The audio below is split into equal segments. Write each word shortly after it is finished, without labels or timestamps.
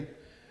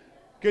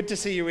Good to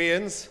see you,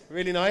 Ians.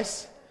 Really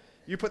nice.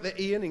 You put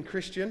the Ian in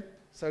Christian,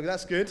 so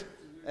that's good.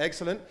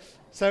 Excellent.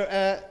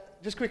 So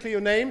just quickly, your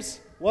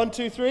names. 1,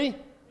 2, 3.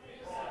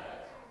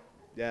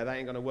 Yeah, that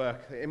ain't going to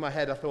work. In my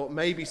head, I thought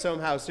maybe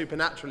somehow,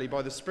 supernaturally,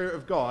 by the Spirit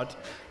of God,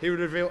 he would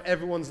reveal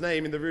everyone's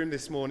name in the room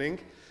this morning,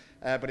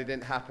 but it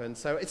didn't happen.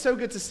 So it's so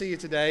good to see you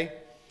today.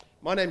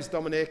 My name's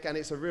Dominic, and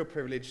it's a real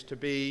privilege to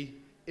be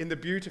in the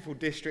beautiful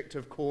district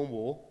of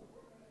Cornwall.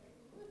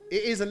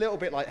 It is a little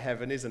bit like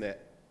heaven, isn't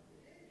it?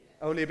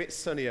 Only a bit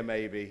sunnier,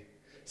 maybe.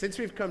 Since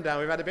we've come down,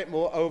 we've had a bit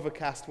more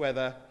overcast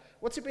weather.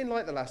 What's it been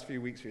like the last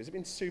few weeks for you? Has it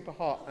been super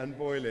hot and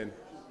boiling?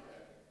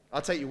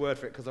 I'll take your word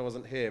for it because I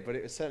wasn't here, but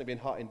it's certainly been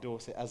hot in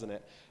Dorset, hasn't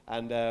it?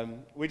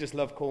 And we just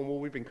love Cornwall.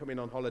 We've been coming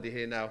on holiday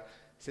here now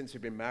since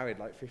we've been married,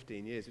 like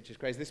 15 years, which is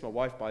crazy. This is my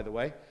wife, by the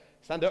way.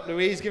 Stand up,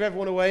 Louise. Give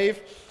everyone a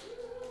wave.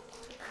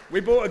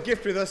 We brought a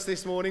gift with us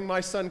this morning.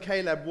 My son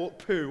Caleb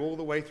walked poo all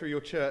the way through your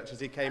church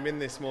as he came in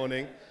this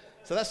morning.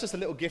 So that's just a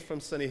little gift from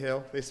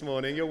Sunnyhill this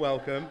morning. You're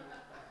welcome.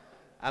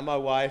 And my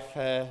wife,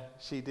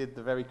 she did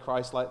the very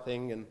Christ-like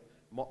thing and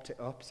mopped it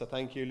up. So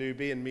thank you,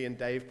 Luby. And me and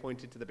Dave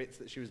pointed to the bits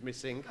that she was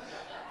missing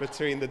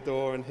between the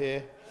door and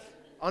here.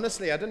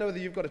 Honestly, I don't know whether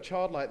you've got a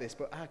child like this,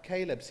 but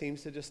Caleb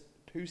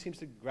poo seems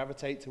to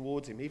gravitate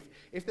towards him.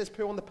 If there's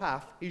poo on the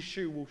path, his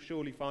shoe will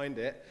surely find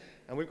it.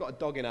 And we've got a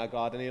dog in our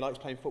garden. He likes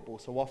playing football,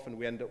 so often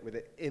we end up with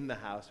it in the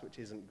house, which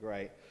isn't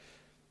great.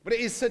 But it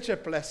is such a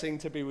blessing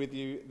to be with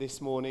you this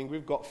morning.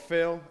 We've got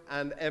Phil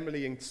and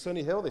Emily in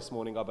Sunnyhill this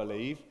morning, I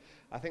believe.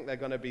 I think they're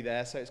going to be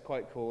there, so it's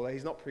quite cool.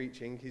 He's not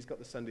preaching. He's got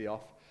the Sunday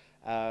off.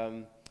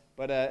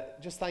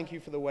 But just thank you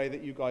for the way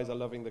that you guys are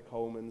loving the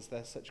Colemans.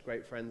 They're such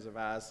great friends of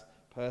ours,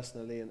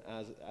 personally, and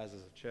as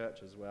a church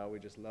as well. We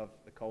just love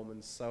the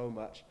Colemans so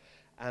much.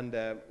 And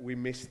we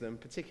miss them,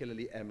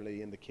 particularly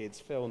Emily and the kids.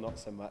 Phil, not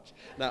so much.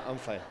 No, I'm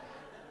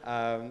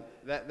fine.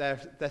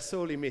 They're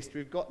sorely missed.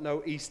 We've got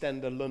no East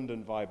End of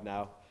London vibe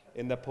now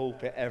in the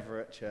pulpit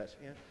ever at church.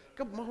 Yeah.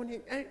 Good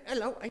morning. Hey,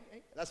 hello. Hey.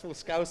 That's all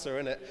Scouser,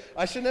 isn't it?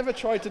 I should never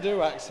try to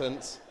do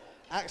accents.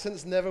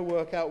 Accents never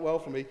work out well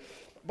for me.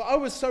 But I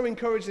was so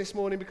encouraged this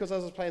morning because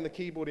as I was playing the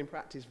keyboard in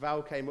practice,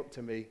 Val came up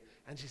to me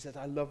and she said,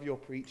 I love your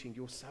preaching.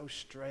 You're so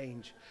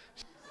strange.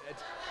 She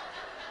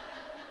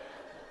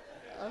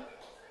said,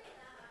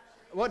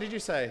 what did you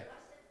say?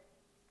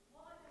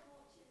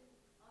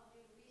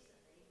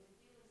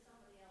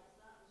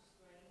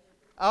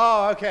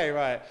 Oh, okay,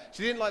 right.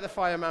 She didn't like the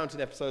Fire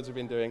Mountain episodes we've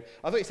been doing.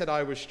 I thought you said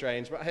I was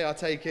strange, but hey, I'll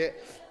take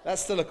it.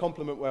 That's still a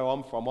compliment where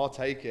I'm from. I'll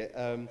take it.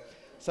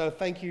 So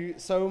thank you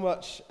so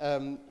much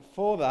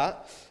for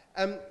that.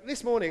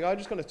 This morning, I'm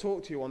just going to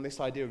talk to you on this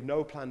idea of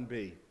no plan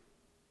B.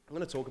 I'm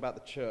going to talk about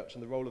the church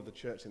and the role of the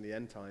church in the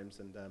end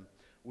times. And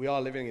we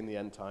are living in the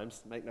end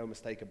times, make no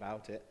mistake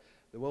about it.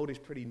 The world is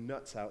pretty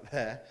nuts out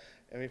there.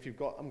 I mean,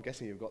 I'm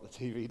guessing you've got the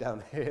TV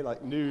down here,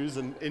 like news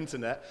and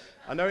internet.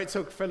 I know it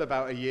took Phil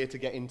about a year to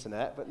get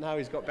internet, but now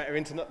he's got better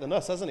internet than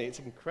us, hasn't he? It's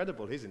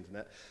incredible, his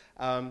internet.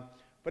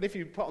 But if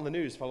you put on the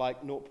news for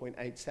like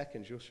 0.8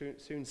 seconds, you'll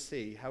soon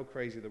see how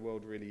crazy the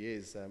world really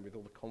is with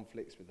all the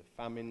conflicts, with the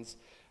famines,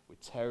 with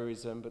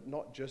terrorism, but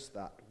not just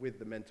that, with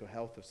the mental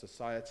health of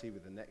society,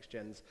 with the next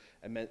gen's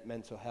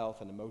mental health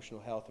and emotional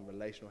health and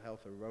relational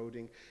health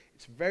eroding.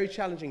 It's a very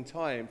challenging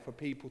time for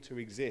people to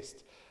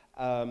exist.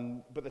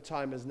 But the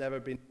time has never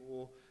been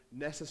more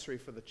necessary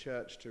for the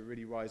church to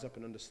really rise up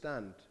and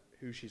understand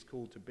who she's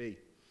called to be.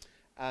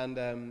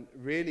 And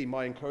really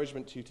my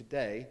encouragement to you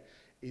today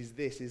is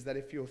that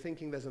if you're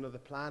thinking there's another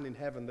plan in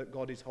heaven that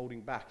God is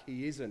holding back,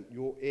 he isn't.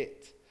 You're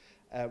it.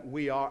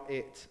 We are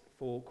it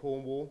for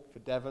Cornwall, for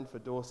Devon, for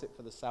Dorset,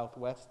 for the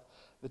Southwest,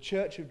 the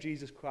Church of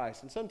Jesus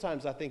Christ. And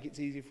sometimes I think it's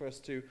easy for us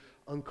to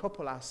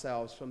uncouple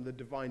ourselves from the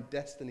divine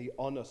destiny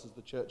on us as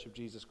the Church of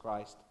Jesus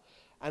Christ.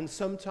 And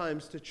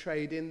sometimes to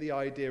trade in the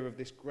idea of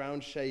this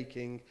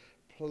ground-shaking,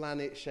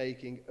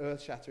 planet-shaking,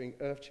 earth-shattering,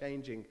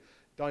 earth-changing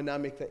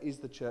dynamic that is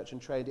the church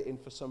and trade it in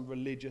for some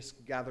religious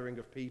gathering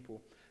of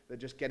people that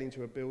just get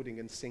into a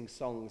building and sing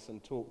songs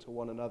and talk to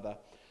one another.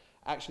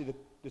 Actually,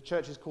 the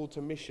church is called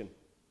to mission.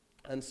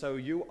 And so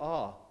you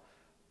are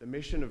the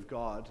mission of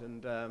God.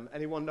 And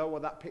anyone know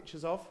what that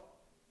picture's of?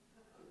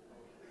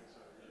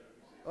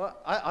 Well,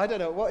 I don't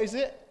know. What is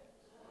it?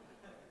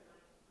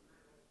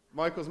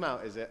 Michael's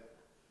Mount, is it?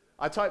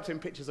 I typed in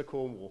pictures of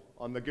Cornwall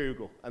on the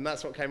Google, and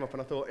that's what came up, and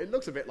I thought, it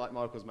looks a bit like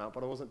Michael's Mount,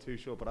 but I wasn't too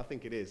sure, but I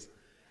think it is.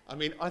 I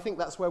mean, I think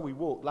that's where we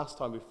walked last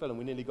time with Phil, and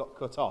we nearly got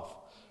cut off,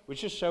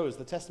 which just shows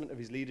the testament of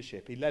his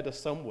leadership. He led us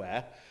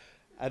somewhere,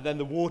 and then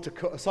the water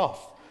cut us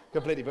off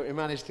completely, but we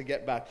managed to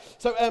get back.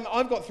 So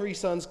I've got 3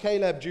 sons,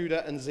 Caleb,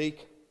 Judah, and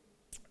Zeke,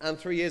 and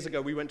 3 years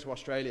ago we went to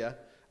Australia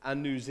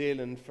and New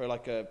Zealand for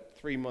like a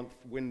 3-month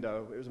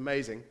window. It was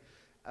amazing.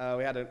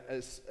 We had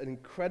an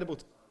incredible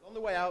time. On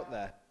the way out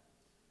there,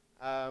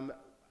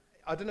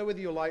 I don't know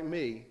whether you're like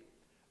me.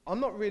 I'm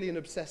not really an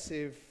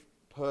obsessive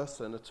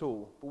person at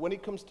all, but when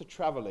it comes to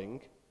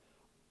traveling,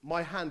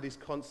 my hand is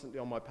constantly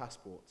on my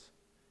passports.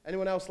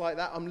 Anyone else like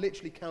that? I'm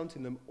literally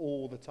counting them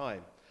all the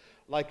time.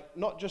 Like,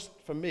 not just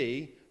for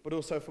me, but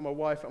also for my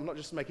wife. I'm not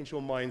just making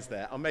sure mine's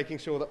there. I'm making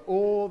sure that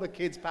all the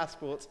kids'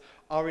 passports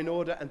are in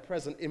order and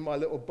present in my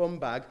little bum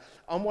bag.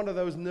 I'm one of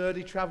those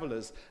nerdy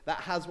travelers that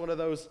has one of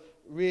those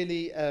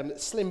really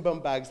slim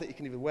bum bags that you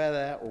can either wear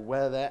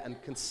there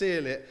and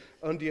conceal it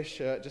under your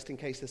shirt just in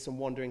case there's some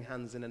wandering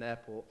hands in an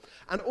airport.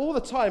 And all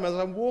the time as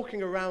I'm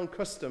walking around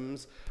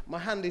customs, my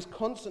hand is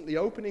constantly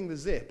opening the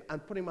zip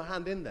and putting my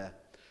hand in there.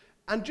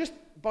 And just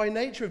by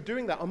nature of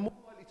doing that, I'm more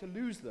likely to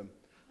lose them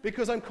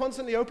because I'm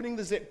constantly opening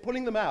the zip,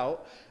 pulling them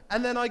out,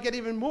 and then I get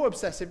even more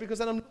obsessive because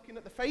then I'm looking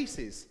at the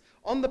faces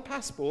on the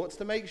passports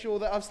to make sure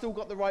that I've still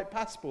got the right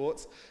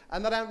passports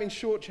and that I haven't been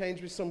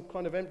shortchanged with some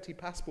kind of empty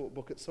passport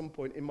book at some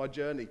point in my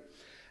journey.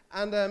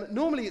 And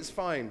normally it's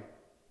fine,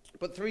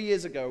 but 3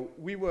 years ago,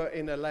 we were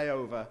in a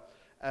layover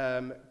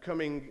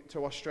coming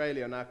to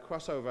Australia, and our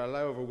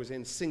layover was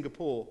in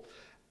Singapore,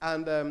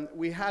 and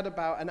we had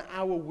about an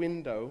hour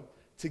window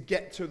to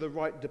get to the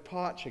right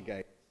departure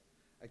gate,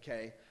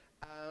 okay?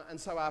 And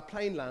so our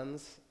plane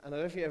lands, and I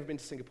don't know if you've ever been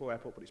to Singapore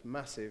airport, but it's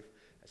massive.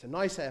 It's a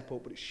nice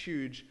airport, but it's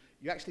huge.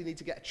 You actually need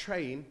to get a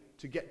train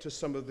to get to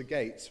some of the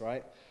gates,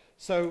 right?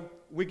 So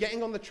we're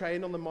getting on the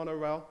train, on the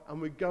monorail,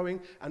 and we're going,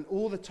 and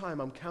all the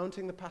time I'm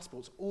counting the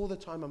passports. All the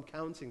time I'm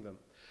counting them.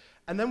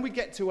 And then we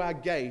get to our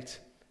gate,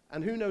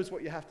 and who knows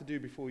what you have to do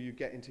before you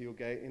get into your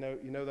gate.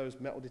 You know those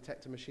metal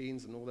detector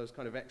machines and all those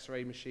kind of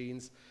X-ray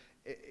machines.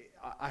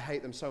 I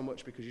hate them so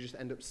much because you just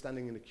end up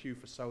standing in a queue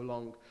for so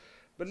long.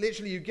 But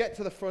literally, you get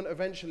to the front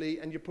eventually,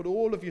 and you put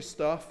all of your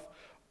stuff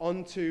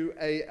onto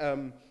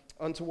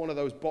one of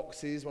those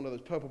boxes, one of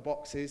those purple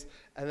boxes,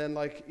 and then,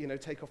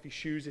 take off your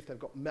shoes if they've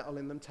got metal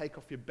in them, take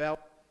off your belt.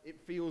 It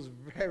feels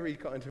very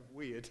kind of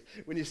weird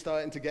when you're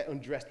starting to get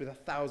undressed with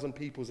 1,000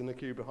 people in the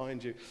queue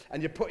behind you,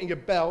 and you're putting your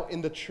belt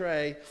in the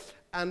tray.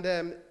 And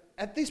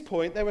at this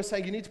point, they were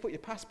saying you need to put your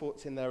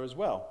passports in there as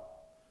well.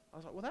 I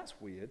was like, well, that's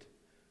weird.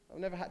 I've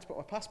never had to put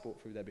my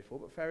passport through there before,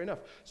 but fair enough.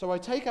 So I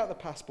take out the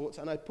passports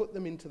and I put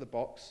them into the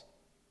box,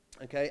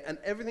 okay, and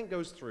everything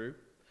goes through.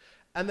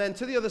 And then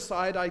to the other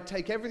side, I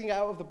take everything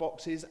out of the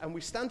boxes, and we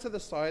stand to the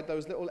side,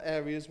 those little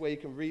areas where you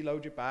can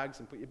reload your bags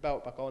and put your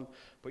belt back on,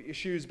 put your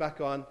shoes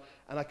back on,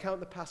 and I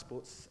count the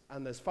passports,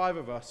 and there's 5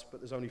 of us, but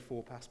there's only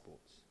 4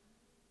 passports.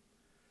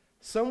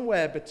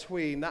 Somewhere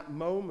between that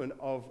moment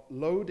of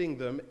loading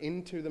them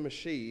into the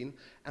machine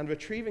and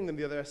retrieving them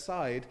the other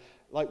side,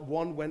 like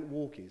one went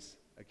walkies,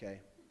 okay?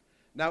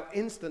 Now,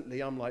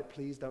 instantly, I'm like,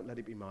 please don't let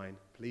it be mine.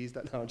 Please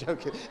don't. No, I'm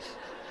joking.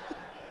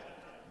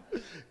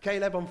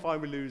 Caleb, I'm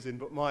fine with losing,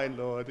 but mine,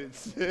 Lord,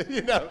 it's,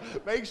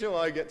 make sure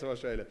I get to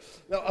Australia.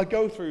 Now, I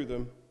go through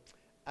them,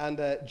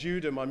 and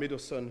Judah, my middle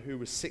son, who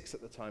was 6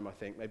 at the time, I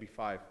think, maybe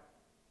 5,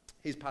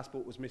 his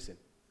passport was missing.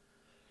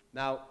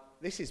 Now,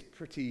 this is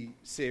pretty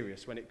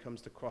serious when it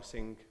comes to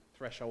crossing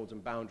thresholds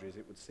and boundaries,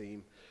 it would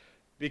seem,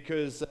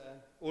 because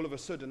all of a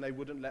sudden, they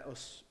wouldn't let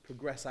us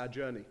progress our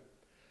journey.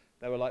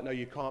 They were like, no,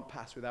 you can't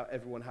pass without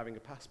everyone having a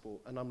passport.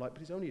 And I'm like,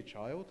 but he's only a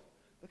child.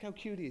 Look how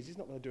cute he is. He's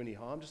not going to do any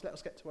harm. Just let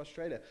us get to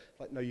Australia.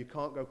 Like, no, you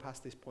can't go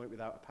past this point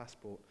without a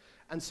passport.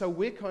 And so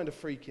we're kind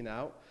of freaking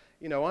out.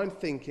 I'm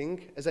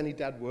thinking, as any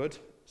dad would,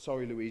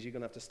 sorry, Louise, you're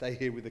going to have to stay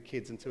here with the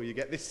kids until you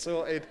get this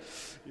sorted.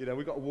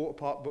 We've got a water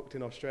park booked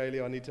in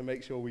Australia. I need to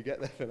make sure we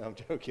get there. No, I'm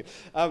joking.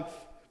 But,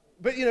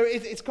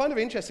 it's kind of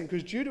interesting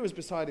because Judah was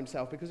beside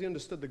himself because he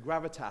understood the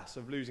gravitas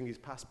of losing his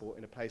passport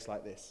in a place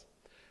like this.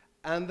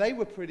 And they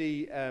were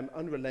pretty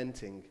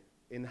unrelenting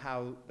in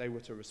how they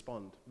were to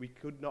respond. We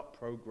could not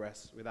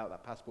progress without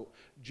that passport.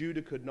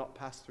 Judah could not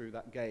pass through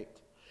that gate.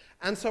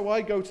 And so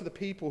I go to the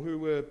people who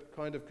were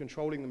kind of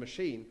controlling the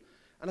machine,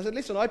 and I said,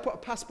 listen, I put a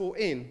passport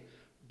in,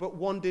 but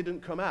one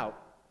didn't come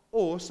out.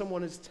 Or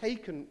someone has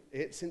taken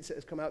it since it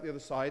has come out the other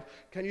side.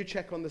 Can you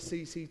check on the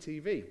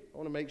CCTV? I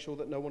want to make sure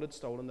that no one had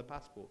stolen the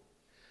passport.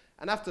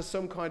 And after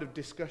some kind of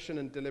discussion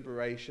and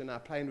deliberation, our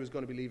plane was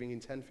going to be leaving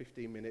in 10,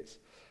 15 minutes.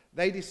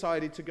 They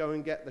decided to go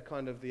and get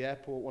one of the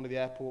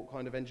airport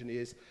kind of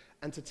engineers,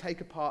 and to take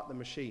apart the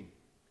machine.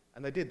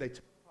 And they did. They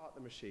took apart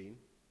the machine,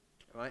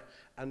 right?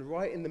 And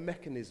right in the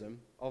mechanism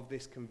of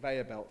this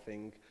conveyor belt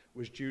thing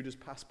was Judah's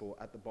passport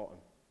at the bottom.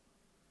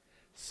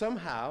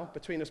 Somehow,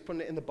 between us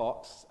putting it in the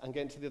box and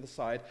getting to the other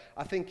side,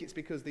 I think it's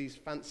because these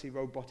fancy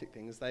robotic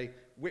things, they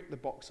whip the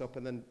box up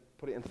and then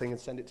put it in the thing and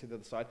send it to the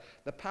other side.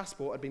 The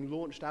passport had been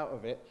launched out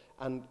of it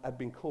and had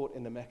been caught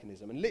in the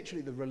mechanism. And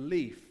literally the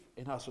relief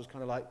in us was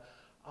kind of like,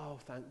 oh,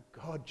 thank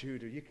God,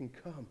 Judah, you can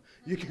come.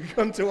 You can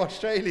come to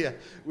Australia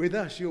with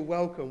us. You're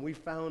welcome. We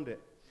found it.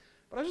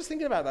 But I was just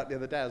thinking about that the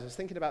other day. I was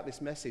thinking about this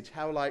message,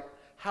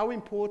 how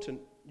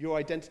important your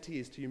identity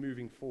is to you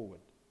moving forward.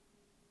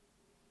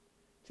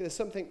 See, there's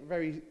something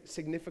very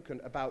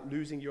significant about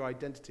losing your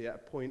identity at a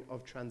point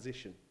of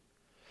transition.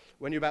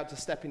 When you're about to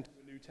step into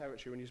a new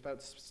territory, when you're about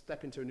to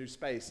step into a new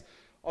space.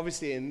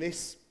 Obviously, in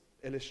this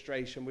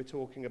illustration, we're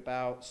talking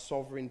about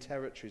sovereign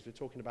territories. We're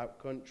talking about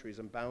countries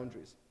and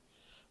boundaries.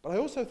 But I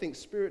also think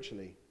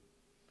spiritually,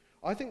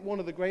 I think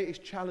one of the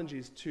greatest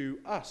challenges to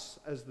us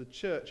as the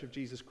church of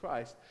Jesus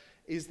Christ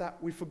is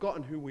that we've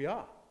forgotten who we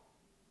are.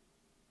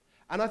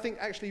 And I think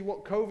actually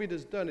what COVID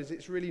has done is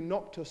it's really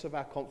knocked us of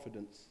our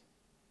confidence.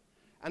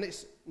 And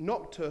it's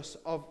knocked us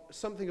of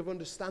something of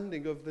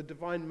understanding of the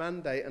divine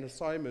mandate and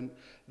assignment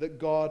that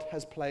God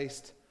has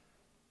placed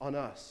on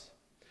us.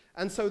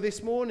 And so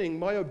this morning,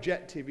 my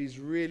objective is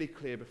really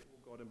clear before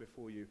God and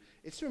before you.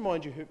 It's to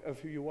remind you of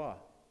who you are.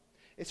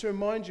 It's to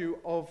remind you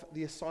of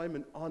the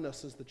assignment on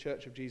us as the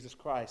Church of Jesus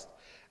Christ.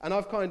 And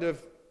I've kind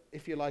of,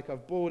 if you like,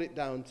 I've boiled it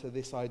down to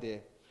this idea.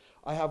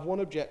 I have one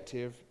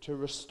objective: to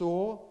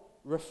restore,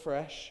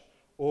 refresh,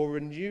 or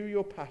renew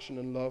your passion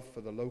and love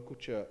for the local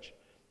church,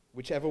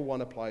 whichever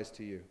one applies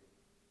to you.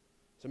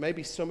 So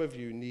maybe some of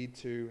you need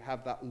to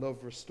have that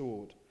love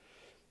restored.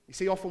 You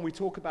see, often we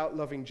talk about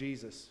loving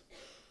Jesus.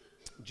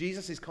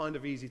 Jesus is kind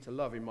of easy to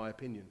love, in my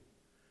opinion,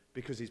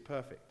 because he's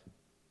perfect.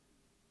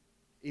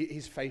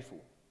 He's faithful.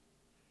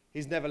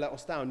 He's never let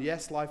us down.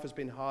 Yes, life has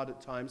been hard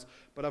at times,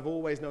 but I've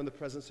always known the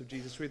presence of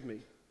Jesus with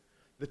me.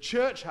 The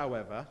church,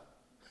 however,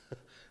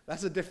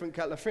 that's a different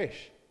kettle of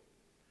fish,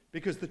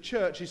 because the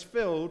church is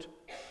filled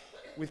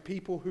with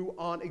people who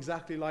aren't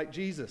exactly like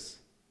Jesus.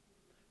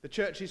 The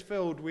church is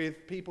filled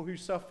with people who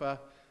suffer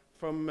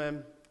from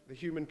the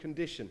human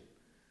condition,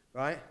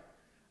 right?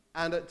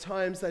 And at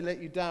times they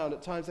let you down,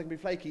 at times they can be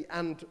flaky,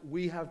 and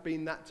we have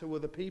been that to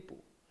other people.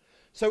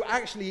 So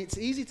actually, it's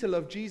easy to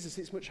love Jesus.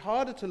 It's much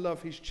harder to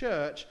love his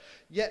church,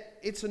 yet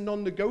it's a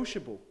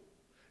non-negotiable.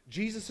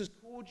 Jesus has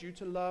called you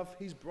to love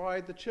his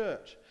bride, the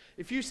church.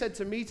 If you said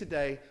to me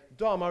today,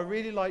 Dom, I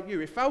really like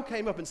you. If Al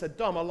came up and said,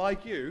 Dom, I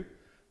like you,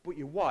 but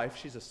your wife,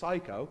 she's a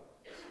psycho,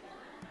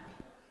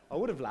 I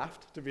would have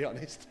laughed, to be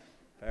honest.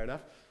 Fair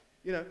enough.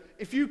 You know,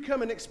 if you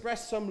come and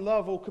express some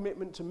love or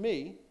commitment to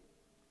me,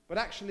 but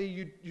actually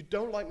you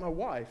don't like my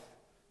wife,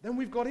 then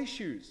we've got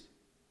issues.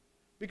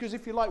 Because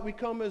if you like, we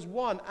come as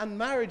one, and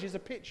marriage is a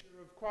picture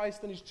of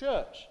Christ and his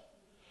church.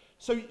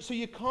 So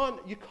you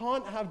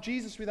can't have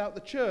Jesus without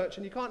the church,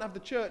 and you can't have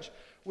the church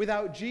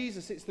without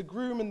Jesus. It's the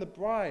groom and the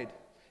bride.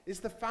 It's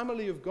the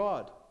family of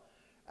God.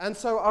 And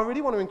so I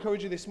really want to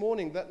encourage you this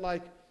morning that,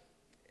 like,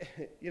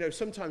 you know,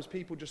 sometimes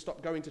people just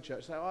stop going to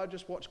church. Say, oh, I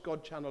just watch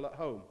God Channel at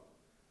home.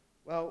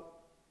 Well,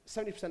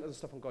 70% of the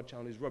stuff on God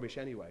Channel is rubbish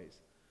anyways.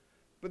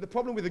 But the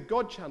problem with the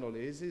God Channel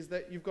is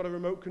that you've got a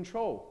remote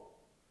control.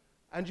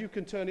 And you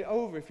can turn it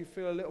over if you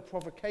feel a little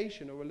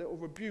provocation or a little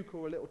rebuke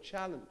or a little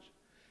challenge.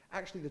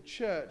 Actually, the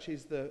church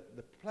is the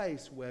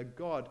place where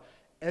God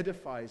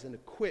edifies and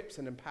equips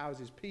and empowers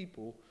his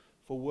people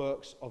for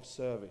works of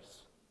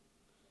service.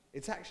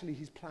 It's actually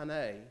his plan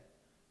A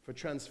for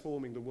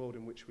transforming the world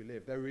in which we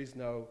live. There is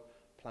no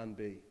plan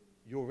B.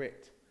 You're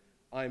it.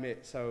 I'm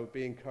it. So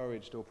be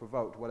encouraged or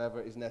provoked,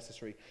 whatever is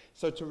necessary.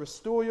 So to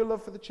restore your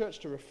love for the church,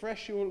 to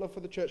refresh your love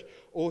for the church,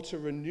 or to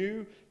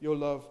renew your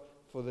love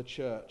for the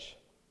church.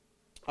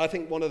 I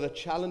think one of the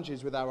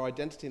challenges with our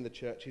identity in the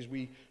church is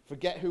we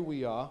forget who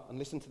we are. And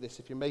listen to this.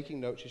 If you're making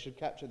notes, you should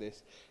capture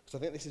this, because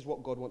I think this is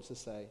what God wants to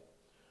say.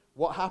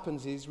 What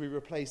happens is we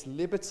replace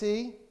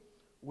liberty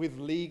with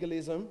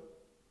legalism.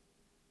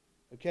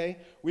 Okay?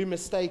 We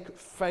mistake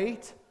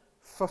faith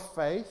for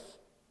faith.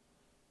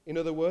 In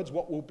other words,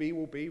 what will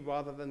be,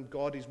 rather than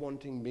God is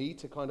wanting me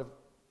to kind of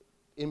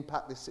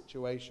impact this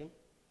situation.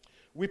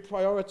 We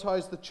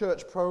prioritize the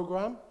church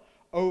program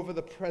over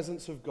the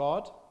presence of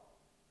God.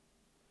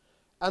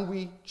 And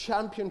we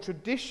champion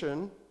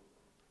tradition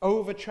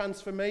over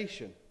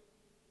transformation.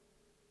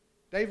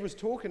 Dave was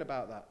talking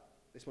about that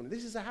this morning.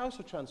 This is a house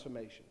of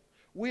transformation.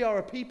 We are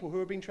a people who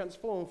are being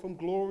transformed from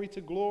glory to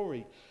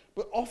glory.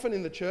 But often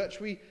in the church,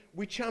 we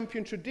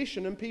champion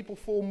tradition, and people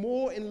fall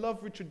more in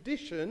love with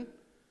tradition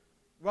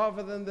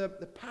rather than the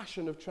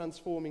passion of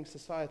transforming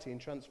society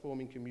and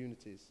transforming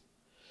communities.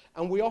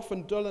 And we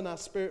often dull our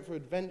spirit for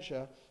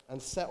adventure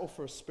and settle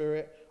for a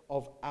spirit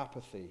of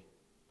apathy.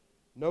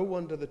 No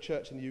wonder the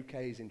church in the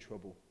UK is in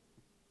trouble.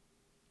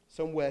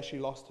 Somewhere she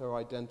lost her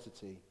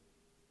identity.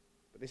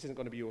 But this isn't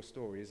going to be your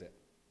story, is it?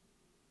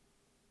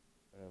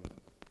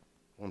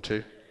 1,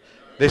 2.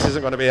 This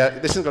isn't going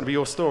to be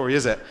your story,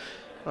 is it?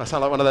 I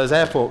sound like one of those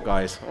airport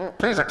guys. Oh,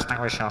 please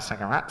extinguish your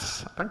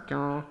cigarettes. Thank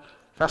you.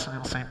 Fasten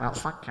your seatbelts.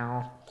 Thank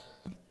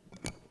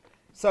you.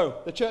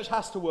 So, the church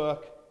has to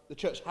work. The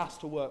church has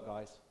to work,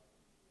 guys.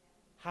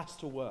 Has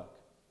to work.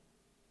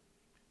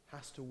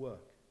 Has to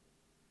work.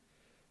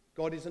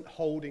 God isn't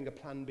holding a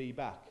plan B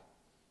back.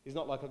 He's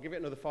not like, I'll give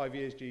it another 5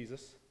 years,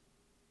 Jesus.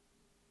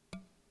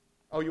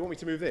 Oh, you want me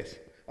to move this?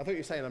 I thought you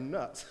were saying I'm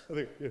nuts. I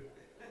think, yeah.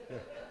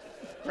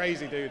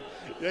 Crazy, dude.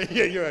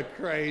 Yeah, you're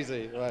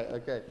crazy. Right,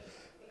 okay.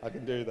 I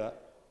can do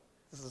that.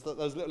 This is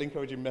those little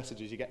encouraging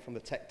messages you get from the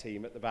tech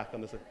team at the back on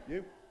the side.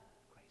 You?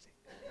 Crazy.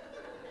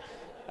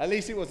 At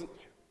least it wasn't,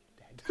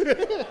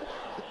 dead.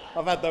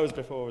 I've had those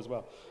before as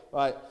well.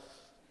 Right.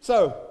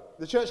 So,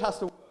 the church has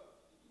to...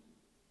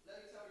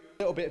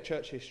 A little bit of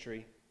church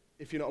history,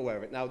 if you're not aware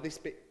of it. Now, this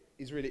bit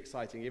is really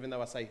exciting, even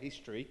though I say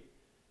history,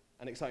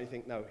 and exciting, you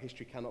think, no,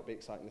 history cannot be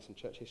exciting. Listen,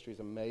 church history is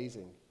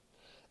amazing.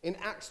 In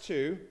Acts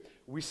 2,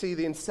 we see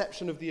the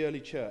inception of the early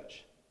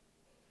church.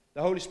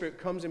 The Holy Spirit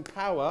comes in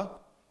power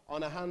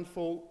on a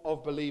handful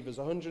of believers,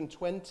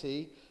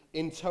 120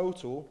 in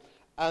total,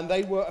 and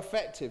they were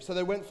effective. So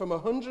they went from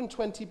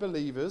 120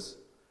 believers,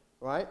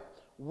 right,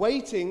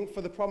 waiting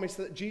for the promise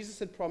that Jesus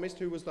had promised,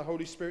 who was the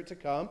Holy Spirit, to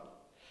come.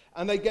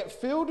 And they get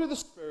filled with the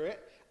Spirit,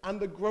 and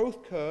the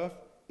growth curve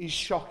is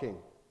shocking.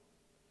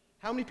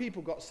 How many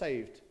people got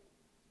saved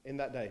in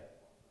that day?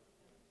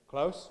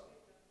 Close?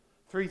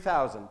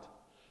 3,000.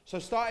 So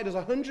started as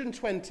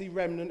 120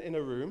 remnant in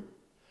a room.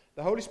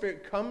 The Holy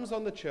Spirit comes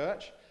on the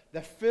church.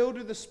 They're filled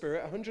with the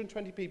Spirit.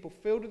 120 people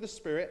filled with the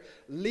Spirit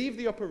leave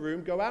the upper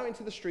room, go out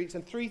into the streets,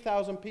 and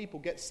 3,000 people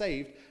get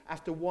saved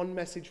after one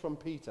message from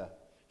Peter.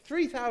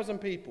 3,000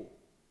 people.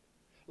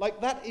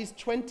 Like, that is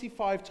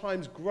 25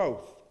 times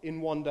growth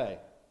in one day.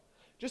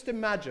 Just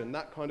imagine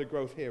that kind of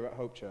growth here at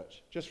Hope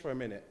Church, just for a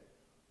minute.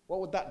 What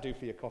would that do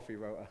for your coffee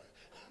rota?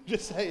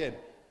 Just saying.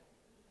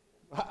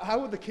 How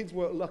would the kids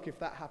work luck if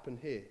that happened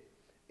here?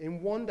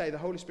 In one day, the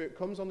Holy Spirit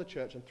comes on the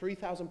church and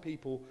 3,000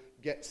 people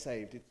get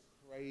saved. It's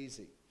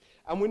crazy.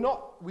 And we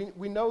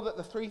know that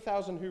the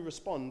 3,000 who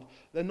respond,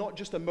 they're not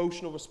just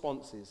emotional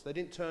responses. They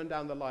didn't turn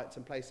down the lights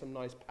and play some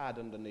nice pad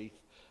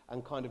underneath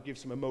and kind of give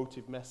some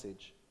emotive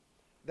message.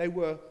 They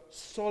were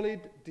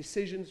solid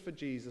decisions for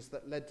Jesus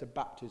that led to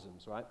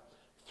baptisms, right?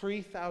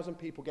 3,000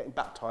 people getting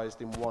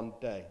baptized in one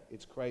day.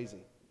 It's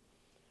crazy.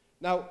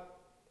 Now,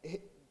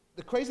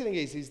 the crazy thing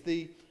is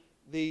the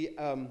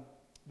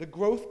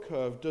growth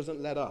curve doesn't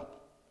let up.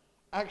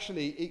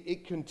 Actually,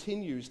 it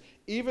continues.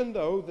 Even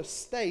though the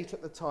state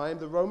at the time,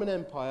 the Roman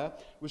Empire,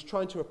 was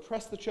trying to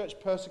oppress the church,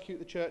 persecute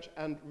the church,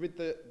 and rid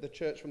the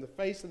church from the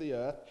face of the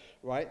earth,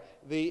 right?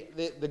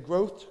 The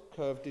growth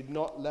curve did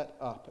not let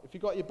up. If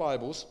you've got your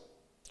Bibles,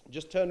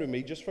 just turn with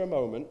me just for a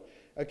moment,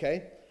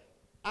 okay?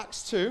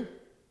 Acts 2. You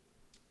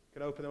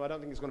can open them. I don't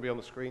think it's going to be on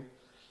the screen.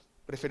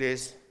 But if it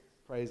is,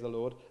 praise the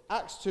Lord.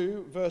 Acts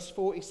 2, verse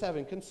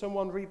 47. Can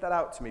someone read that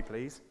out to me,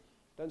 please?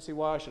 Don't see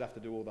why I should have to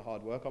do all the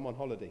hard work. I'm on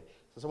holiday.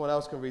 So someone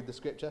else can read the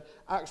scripture.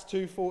 Acts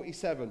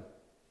 2:47.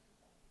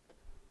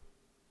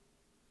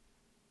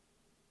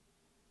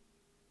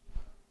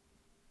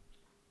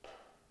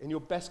 In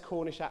your best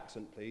Cornish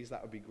accent, please.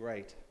 That would be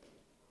great.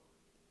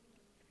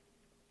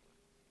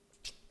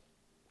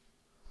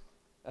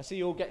 I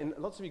see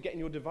lots of you getting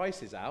your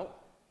devices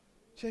out.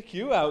 Check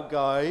you out,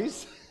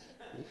 guys.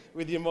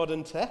 With your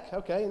modern tech.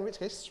 Okay, in which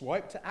case,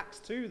 swipe to Acts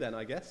 2 then,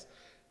 I guess.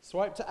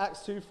 Swipe to Acts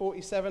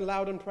 2:47,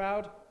 loud and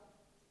proud.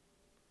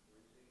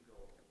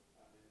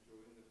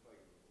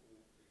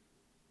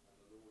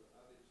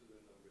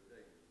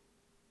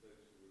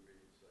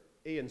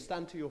 Ian,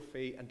 stand to your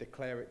feet and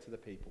declare it to the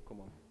people. Come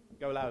on.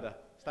 Go louder.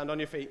 Stand on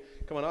your feet.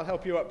 Come on, I'll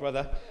help you up,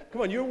 brother.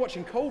 Come on, you were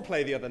watching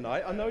Coldplay the other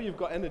night. I know you've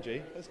got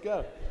energy. Let's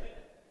go.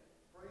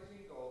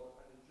 Praising God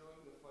and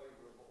enjoying the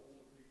favour of all the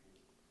people.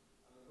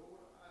 And the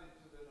Lord added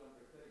to their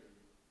number daily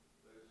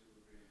those who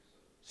were being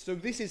saved. So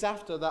this is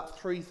after that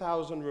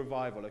 3,000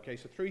 revival. Okay,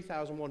 so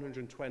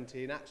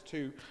 3,120. In Acts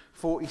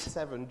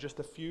 2:47, just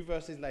a few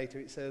verses later,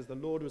 it says the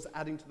Lord was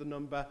adding to the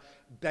number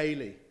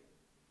daily.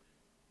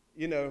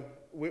 You know,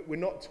 we're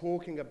not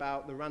talking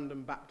about the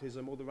random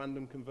baptism or the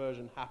random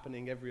conversion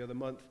happening every other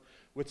month.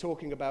 We're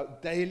talking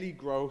about daily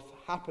growth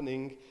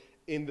happening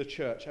in the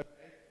church. Okay?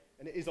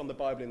 And it is on the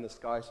Bible in the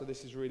sky, so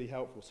this is really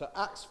helpful. So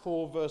Acts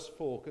 4, verse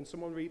 4. Can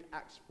someone read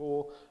Acts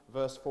 4,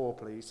 verse 4,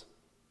 please?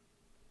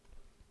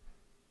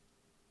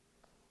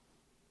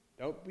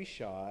 Don't be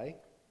shy.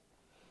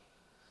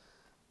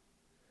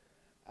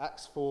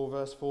 Acts 4,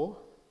 verse 4.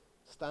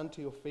 Stand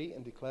to your feet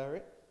and declare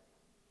it.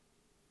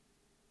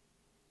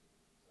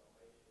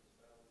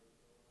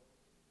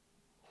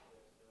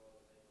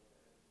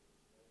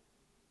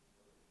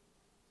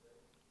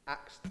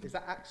 Is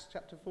that Acts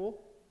chapter 4?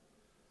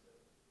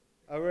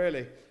 Oh,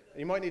 really?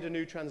 You might need a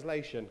new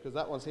translation, because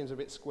that one seems a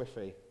bit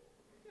squiffy.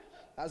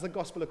 That's the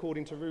Gospel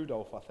according to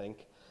Rudolph, I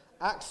think.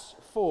 Acts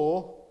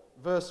 4,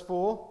 verse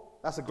 4.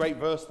 That's a great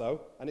verse,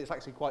 though, and it's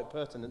actually quite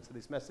pertinent to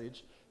this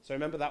message. So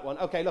remember that one.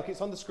 Okay, look,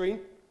 it's on the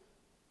screen.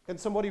 Can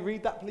somebody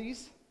read that,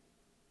 please?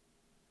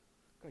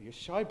 God, you're a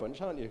shy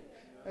bunch, aren't you?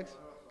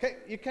 Okay,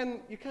 you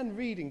can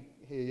read in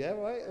here, yeah,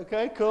 right?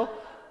 Okay, cool.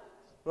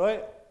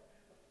 Right?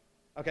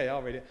 Okay,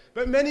 I'll read it.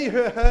 But many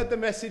who heard the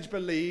message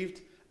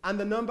believed, and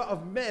the number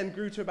of men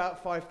grew to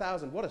about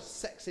 5,000. What a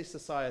sexist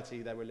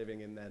society they were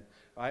living in then,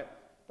 right?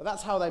 But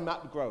that's how they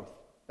mapped growth.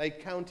 They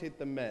counted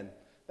the men.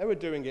 They were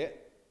doing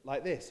it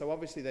like this. So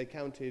obviously they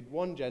counted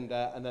one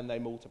gender, and then they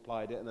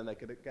multiplied it, and then they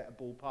could get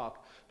a ballpark.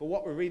 But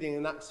what we're reading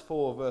in Acts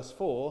 4, verse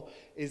 4,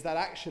 is that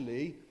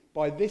actually,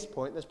 by this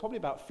point, there's probably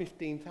about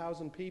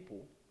 15,000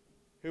 people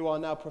who are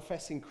now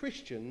professing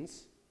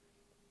Christians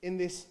in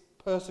this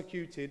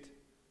persecuted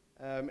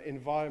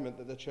environment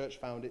that the church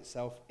found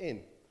itself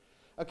in.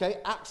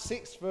 Okay, Acts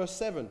 6, verse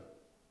 7.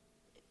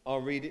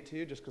 I'll read it to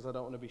you just because I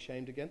don't want to be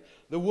shamed again.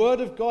 The word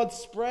of God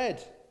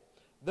spread.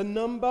 The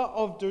number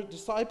of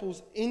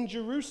disciples in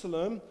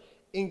Jerusalem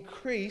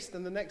increased.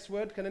 And the next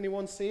word, can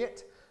anyone see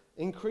it?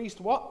 Increased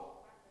what?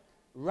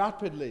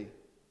 Rapidly.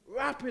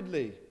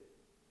 Rapidly.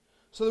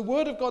 So the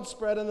word of God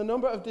spread and the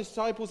number of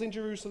disciples in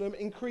Jerusalem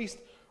increased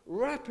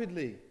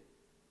rapidly.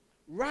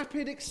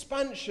 Rapid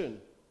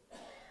expansion.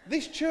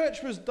 This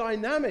church was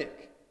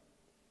dynamic.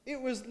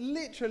 It was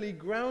literally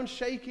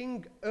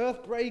ground-shaking,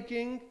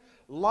 earth-breaking,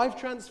 life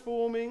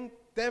transforming,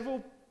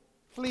 devil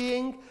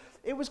fleeing.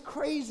 It was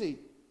crazy.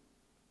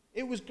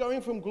 It was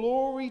going from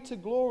glory to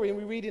glory. And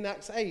we read in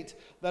Acts 8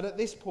 that at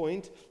this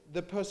point,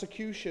 the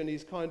persecution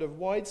is kind of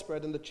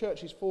widespread and the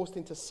church is forced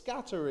into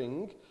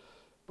scattering,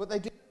 but they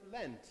didn't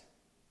relent.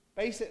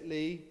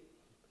 Basically,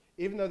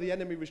 even though the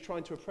enemy was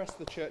trying to oppress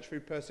the church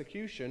through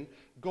persecution,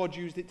 God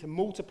used it to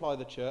multiply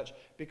the church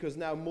because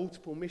now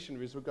multiple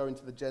missionaries were going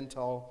to the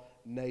Gentile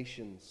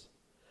nations.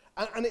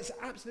 And it's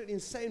absolutely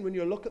insane when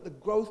you look at the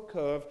growth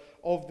curve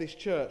of this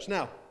church.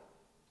 Now,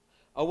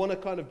 I want to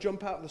kind of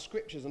jump out of the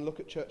scriptures and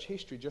look at church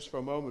history just for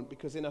a moment,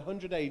 because in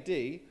 100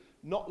 AD,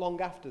 not long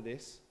after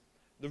this,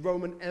 the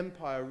Roman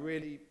Empire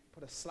really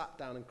put a slap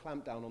down and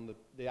clamp down on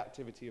the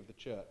activity of the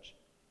church.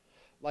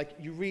 Like,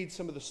 you read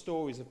some of the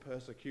stories of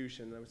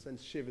persecution, and it would send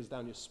shivers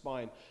down your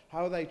spine.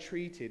 How they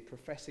treated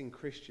professing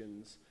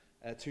Christians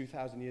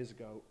 2,000 years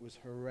ago was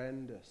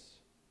horrendous,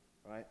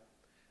 right?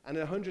 And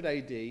in 100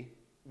 AD,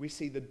 we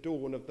see the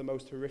dawn of the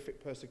most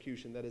horrific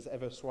persecution that has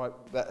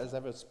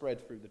ever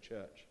spread through the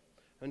church.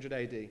 100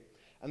 AD.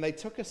 And they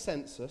took a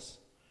census,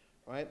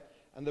 right?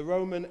 And the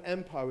Roman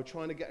Empire were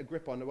trying to get a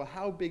grip on it. Well,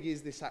 how big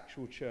is this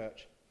actual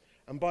church?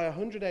 And by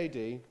 100 AD,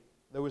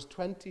 there was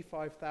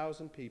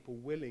 25,000 people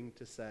willing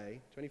to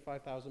say,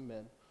 25,000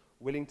 men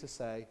willing to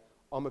say,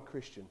 I'm a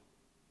Christian.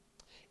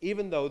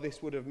 Even though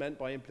this would have meant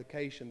by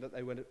implication that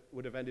they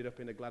would have ended up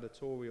in a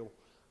gladiatorial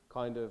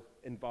kind of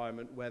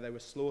environment where they were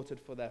slaughtered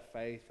for their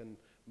faith and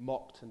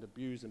mocked and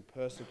abused and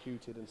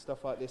persecuted and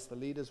stuff like this. The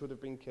leaders would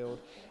have been killed.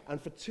 And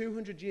for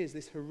 200 years,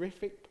 this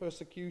horrific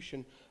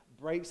persecution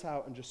breaks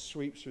out and just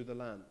sweeps through the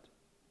land.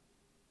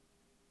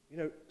 You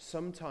know,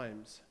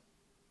 sometimes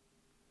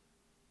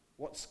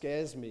what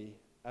scares me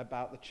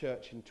about the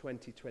church in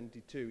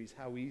 2022 is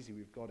how easy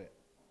we've got it.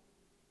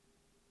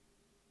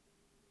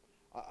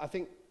 I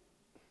think,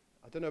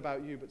 I don't know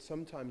about you, but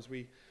sometimes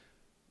we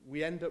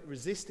end up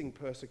resisting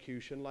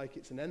persecution like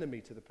it's an enemy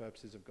to the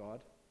purposes of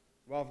God,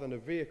 rather than a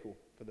vehicle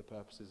for the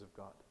purposes of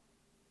God.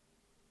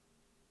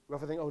 We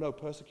often think, oh no,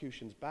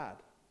 persecution's bad.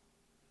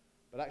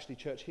 But actually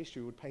church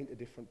history would paint a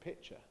different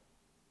picture.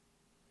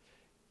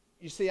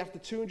 You see, after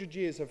 200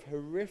 years of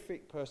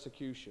horrific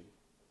persecution,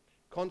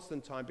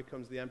 Constantine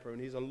becomes the emperor,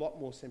 and he's a lot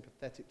more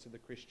sympathetic to the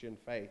Christian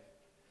faith.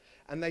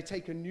 And they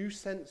take a new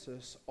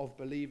census of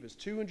believers,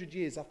 200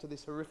 years after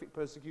this horrific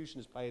persecution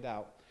has played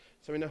out.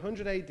 So in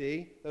 100 AD,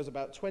 there was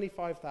about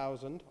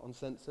 25,000 on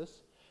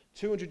census.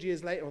 200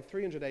 years later, on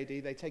 300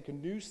 AD, they take a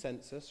new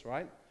census,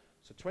 right?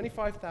 So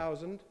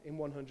 25,000 in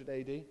 100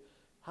 AD.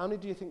 How many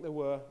do you think there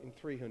were in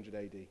 300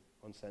 AD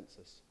on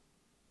census?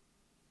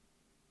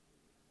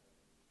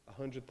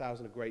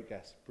 100,000, a great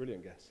guess.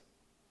 Brilliant guess.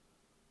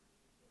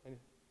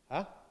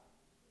 Huh?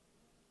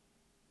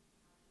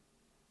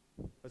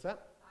 What's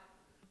that?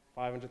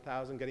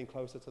 500,000, getting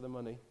closer to the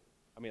money.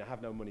 I mean, I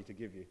have no money to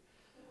give you.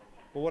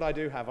 But what I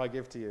do have, I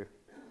give to you.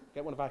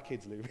 Get one of our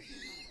kids, Lou.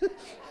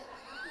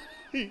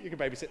 You can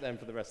babysit them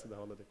for the rest of the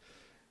holiday.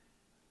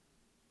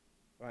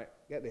 Right,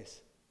 get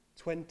this.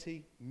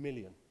 20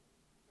 million.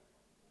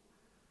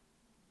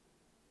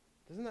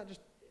 Doesn't that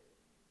just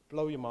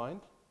blow your mind?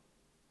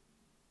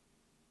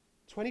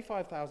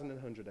 25,000 in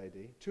 100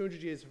 AD,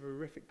 200 years of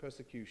horrific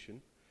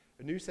persecution,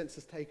 a new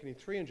census taken in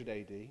 300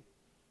 AD,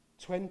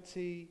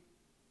 20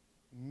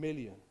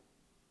 million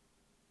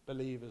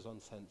believers on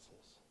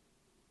census.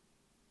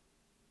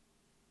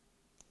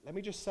 Let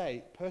me just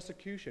say,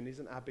 persecution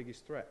isn't our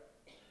biggest threat.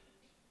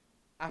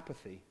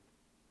 Apathy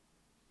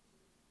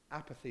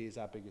is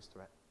our biggest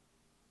threat.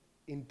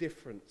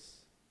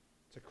 Indifference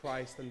to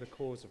Christ and the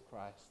cause of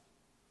Christ.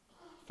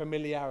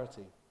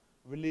 Familiarity,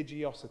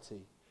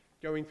 religiosity,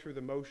 going through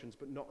the motions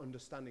but not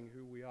understanding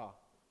who we are,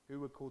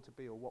 who we're called to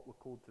be or what we're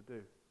called to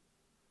do.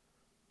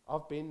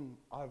 I've been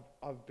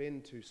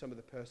to some of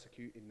the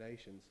persecuted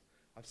nations.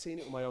 I've seen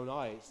it with my own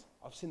eyes.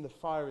 I've seen the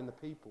fire in the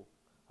people.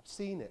 I've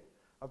seen it.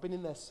 I've been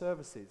in their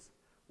services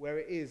where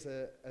it is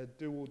a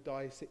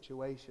do-or-die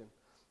situation.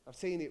 I've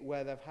seen it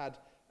where they've had,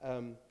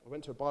 I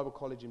went to a Bible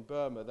college in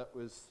Burma that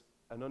was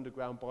an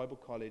underground Bible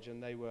college,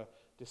 and they were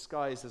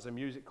disguised as a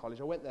music college.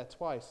 I went there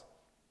twice.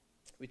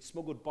 We'd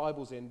smuggled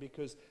Bibles in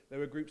because there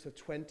were groups of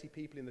 20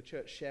 people in the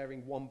church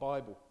sharing one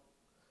Bible.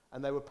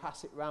 And they would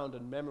pass it round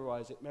and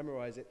memorize it.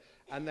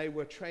 And they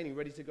were training,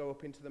 ready to go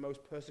up into the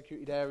most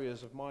persecuted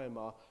areas of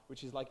Myanmar,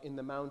 which is like in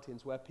the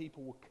mountains where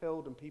people were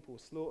killed and people were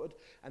slaughtered.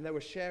 And they were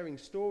sharing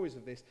stories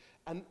of this.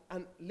 And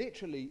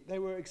literally, they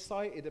were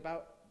excited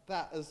about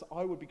that as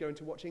I would be going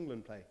to watch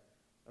England play.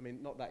 I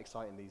mean, not that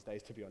exciting these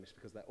days, to be honest,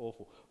 because they're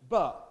awful.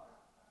 But,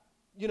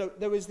 you know,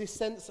 there was this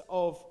sense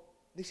of,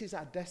 this is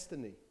our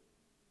destiny.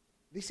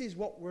 This is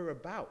what we're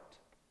about.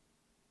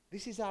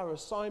 This is our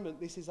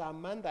assignment. This is our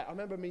mandate. I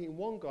remember meeting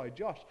one guy,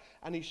 Josh,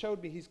 and he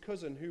showed me his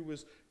cousin who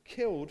was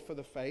killed for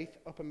the faith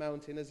up a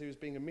mountain as he was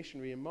being a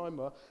missionary in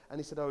Myanmar. And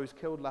he said, oh, he was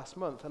killed last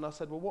month. And I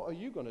said, well, what are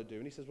you going to do?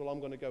 And he says, well, I'm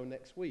going to go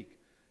next week.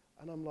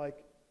 And I'm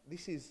like,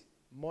 this is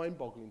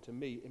mind-boggling to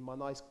me in my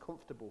nice,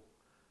 comfortable,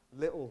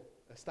 little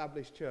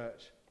established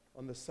church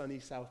on the sunny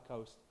south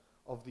coast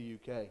of the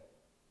UK,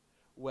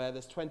 where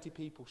there's 20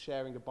 people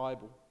sharing a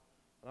Bible,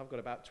 And I've got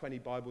about 20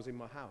 Bibles in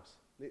my house,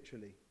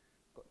 literally.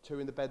 Got 2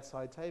 in the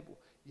bedside table.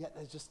 Yet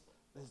there's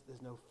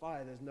no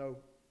fire,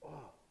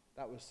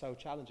 that was so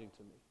challenging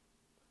to me.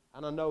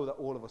 And I know that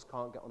all of us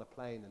can't get on a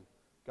plane and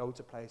go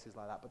to places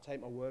like that, but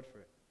take my word for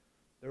it.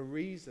 The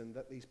reason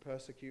that these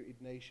persecuted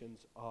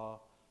nations are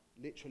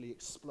literally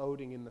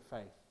exploding in the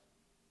faith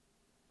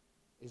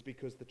is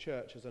because the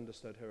church has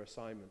understood her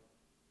assignment.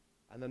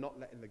 And they're not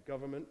letting the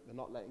government, they're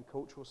not letting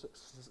cultural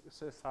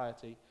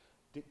society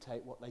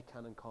dictate what they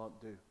can and can't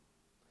do.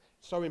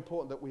 It's so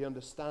important that we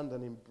understand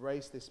and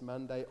embrace this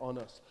mandate on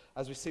us.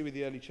 As we see with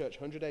the early church,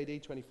 100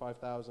 AD,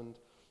 25,000.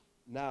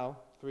 Now,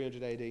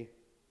 300 AD,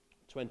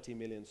 20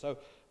 million. So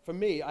for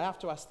me, I have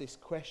to ask this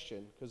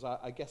question, because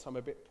I guess I'm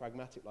a bit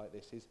pragmatic like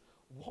this, is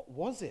what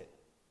was it?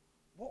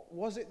 What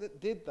was it that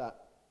did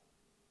that?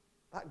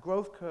 That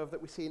growth curve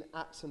that we see in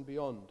Acts and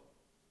beyond.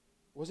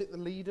 Was it the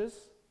leaders?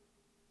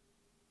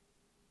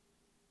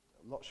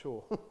 I'm not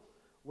sure.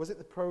 Was it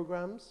the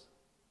programs?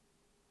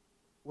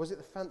 Was it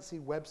the fancy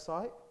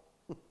website?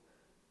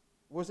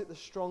 Was it the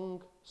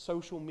strong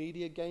social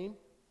media game?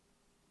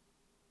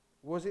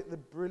 Was it the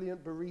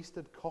brilliant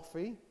baristaed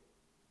coffee?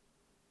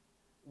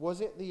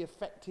 Was it the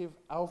effective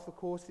alpha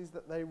courses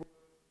that they were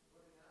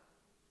running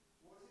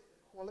at? Was it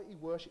the quality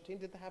worship team?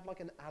 Did they have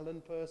like an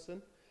Allen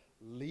person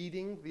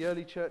leading the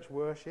early church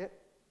worship?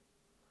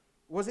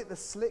 Was it the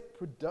slick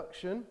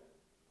production?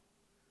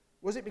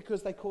 Was it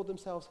because they called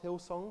themselves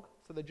Hillsong,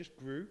 so they just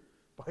grew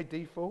by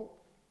default?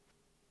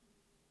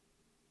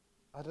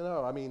 I don't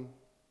know. I mean,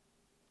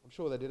 I'm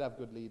sure they did have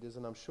good leaders,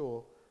 and I'm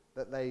sure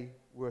that they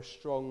were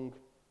strong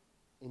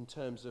in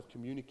terms of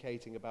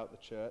communicating about the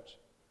church.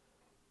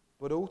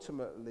 But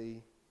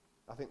ultimately,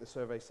 I think the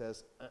survey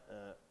says,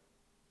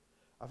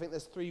 I think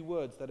there's 3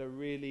 words that are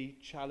really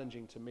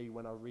challenging to me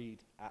when I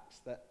read Acts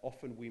that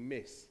often we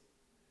miss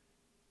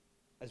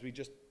as we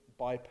just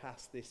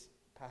bypass this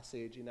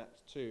passage in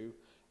Acts 2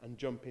 and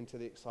jump into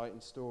the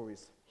exciting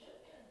stories.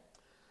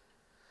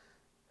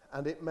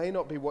 And it may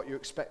not be what you're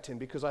expecting,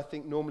 because I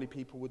think normally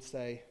people would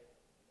say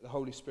the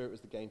Holy Spirit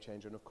was the game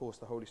changer, and of course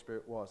the Holy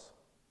Spirit was.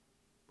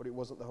 But it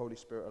wasn't the Holy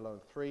Spirit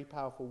alone. 3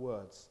 powerful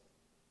words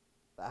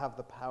that have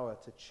the power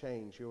to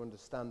change your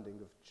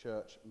understanding of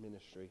church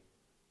ministry.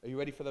 Are you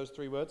ready for those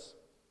 3 words?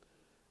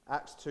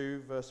 Acts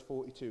 2, verse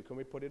 42. Can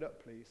we put it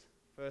up, please?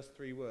 First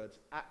 3 words.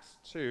 Acts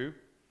 2,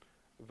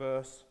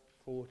 verse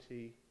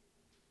 42.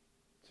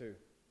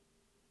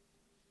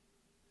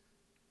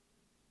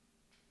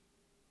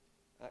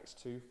 Acts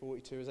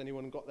 2:42. Has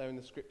anyone got there in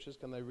the scriptures?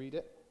 Can they read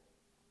it?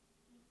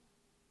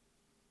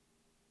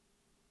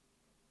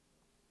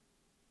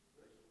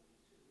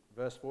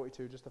 Verse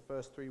 42, just the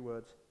first 3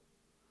 words.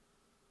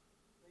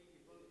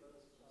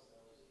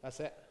 That's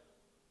it.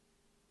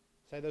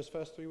 Say those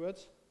first 3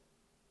 words.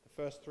 The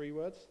first 3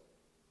 words.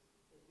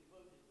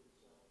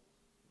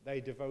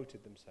 They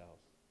devoted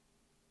themselves.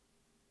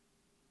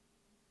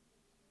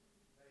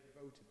 They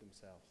devoted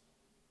themselves.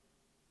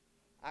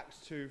 Acts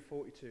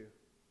 2:42.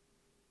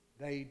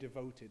 They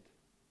devoted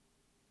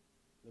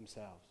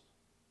themselves.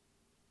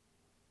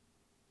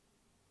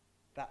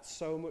 That's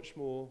so much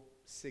more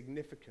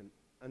significant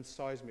and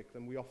seismic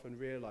than we often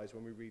realize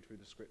when we read through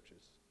the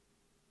scriptures.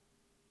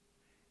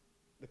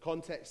 The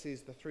context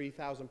is the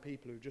 3,000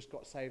 people who just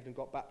got saved and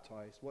got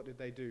baptized. What did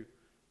they do?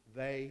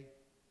 They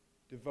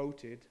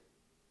devoted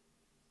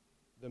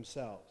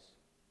themselves.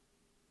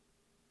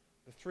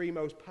 The 3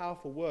 most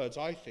powerful words,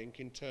 I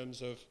think, in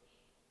terms of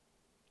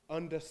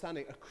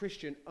understanding, a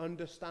Christian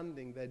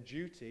understanding their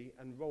duty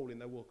and role in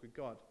their walk with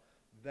God.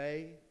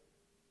 They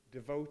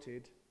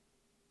devoted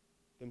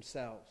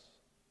themselves.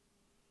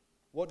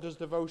 What does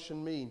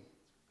devotion mean?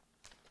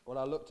 Well,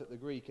 I looked at the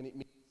Greek, and it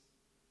means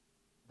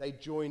they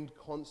joined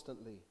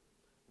constantly.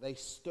 They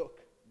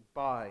stuck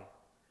by.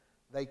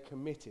 They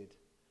committed.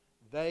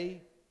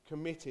 They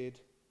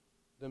committed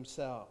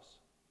themselves.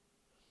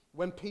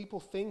 When people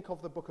think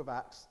of the book of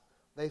Acts,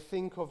 they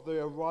think of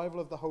the arrival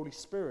of the Holy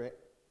Spirit,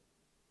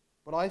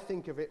 but I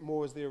think of it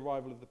more as the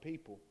arrival of the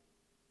people.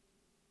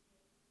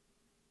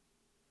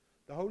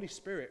 The Holy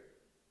Spirit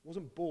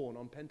wasn't born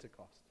on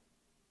Pentecost.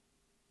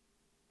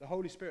 The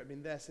Holy Spirit had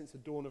been there since the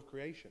dawn of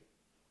creation,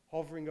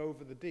 hovering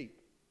over the deep.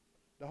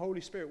 The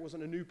Holy Spirit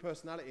wasn't a new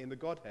personality in the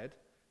Godhead,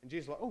 and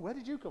Jesus was like, oh, where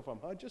did you come from?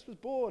 I just was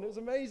born. It was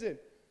amazing.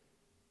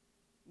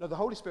 No, the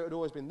Holy Spirit had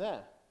always been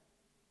there.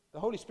 The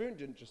Holy Spirit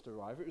didn't just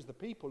arrive. It was the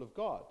people of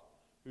God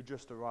who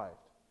just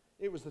arrived.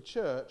 It was the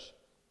church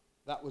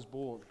that was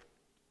born.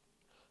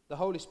 The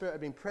Holy Spirit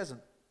had been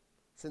present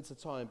since the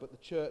time, but the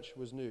church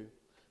was new.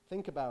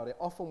 Think about it.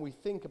 Often we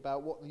think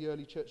about what the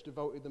early church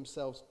devoted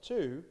themselves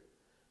to,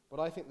 but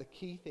I think the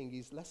key thing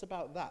is less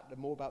about that and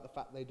more about the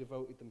fact they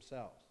devoted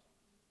themselves.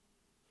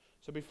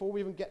 So before we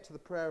even get to the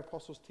prayer,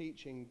 apostles'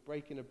 teaching,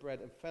 breaking of bread,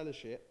 and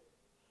fellowship,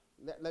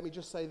 let me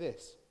just say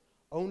this.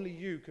 Only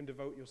you can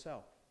devote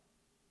yourself.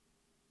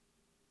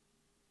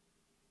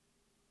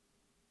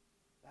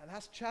 Now,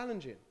 that's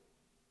challenging,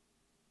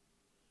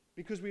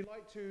 because we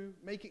like to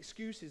make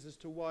excuses as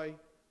to why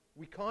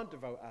we can't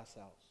devote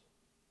ourselves.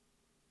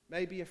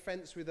 Maybe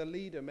offense with a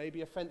leader,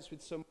 maybe offense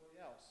with somebody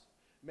else,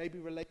 maybe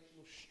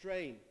relational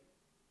strain,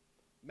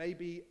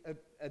 maybe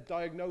a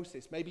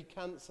diagnosis, maybe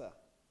cancer.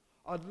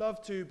 I'd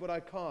love to, but I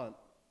can't.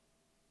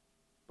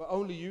 But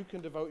only you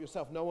can devote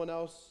yourself. No one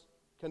else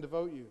can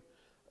devote you.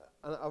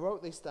 And I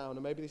wrote this down,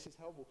 and maybe this is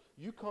helpful.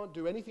 You can't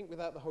do anything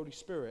without the Holy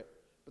Spirit,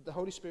 but the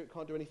Holy Spirit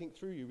can't do anything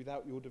through you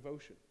without your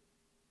devotion.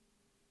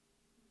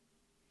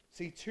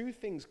 See, two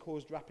things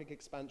caused rapid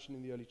expansion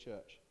in the early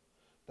church.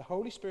 The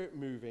Holy Spirit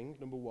moving,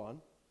 number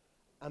one,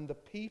 and the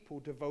people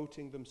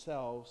devoting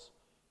themselves,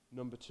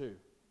 number two.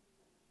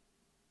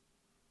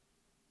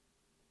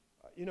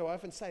 You know, I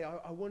often say,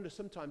 I wonder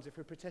sometimes if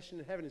we're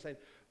petitioning heaven and saying,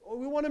 oh,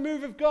 we want a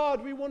move of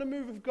God, we want a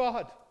move of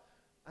God.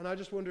 And I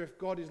just wonder if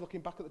God is looking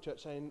back at the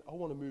church saying, I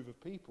want a move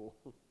of people.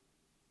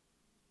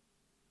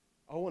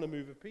 I want a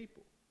move of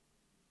people.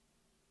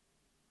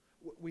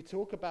 We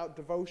talk about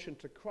devotion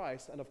to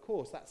Christ, and of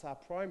course, that's our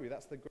primary,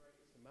 that's the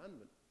greatest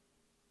commandment.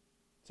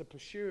 To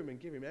pursue him and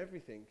give him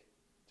everything,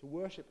 to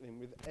worship him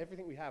with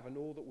everything we have and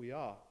all that we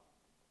are.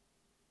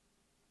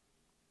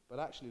 But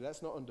actually,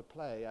 let's not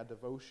underplay our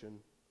devotion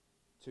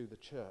to the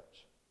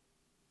church.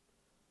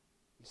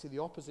 You see, the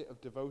opposite of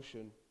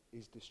devotion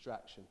is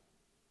distraction.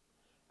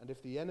 And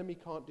if the enemy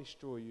can't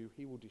destroy you,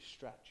 he will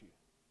distract you.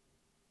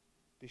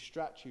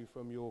 Distract you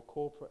from your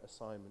corporate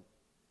assignment.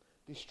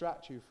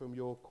 Distract you from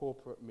your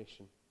corporate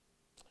mission.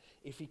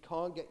 If he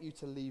can't get you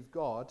to leave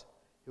God,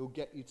 he'll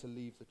get you to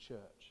leave the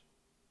church.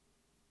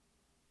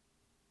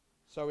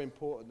 So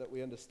important that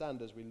we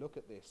understand as we look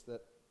at this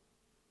that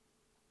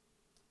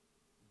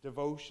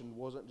devotion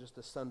wasn't just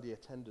a Sunday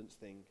attendance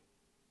thing.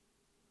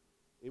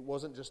 It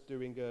wasn't just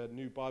doing a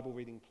new Bible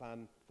reading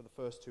plan for the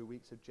first 2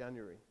 weeks of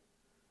January.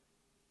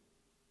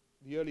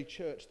 The early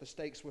church, the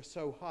stakes were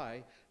so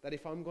high that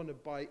if I'm going to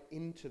buy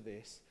into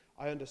this,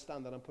 I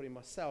understand that I'm putting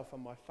myself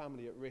and my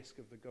family at risk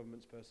of the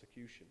government's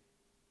persecution.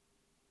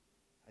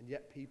 And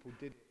yet people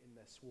did it in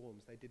their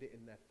swarms. They did it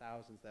in their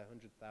thousands, their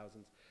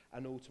 100,000s,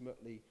 and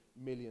ultimately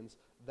millions.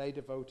 They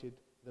devoted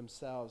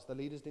themselves. The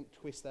leaders didn't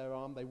twist their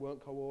arm. They weren't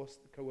coerced.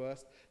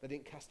 They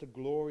didn't cast a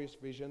glorious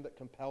vision that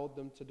compelled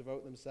them to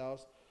devote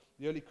themselves.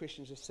 The early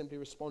Christians just simply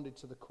responded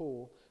to the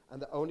call,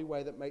 and the only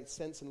way that made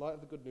sense in light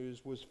of the good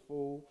news was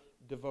full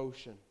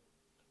devotion.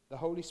 The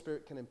Holy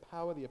Spirit can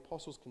empower, the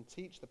apostles can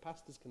teach, the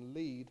pastors can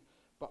lead,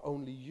 but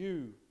only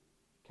you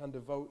can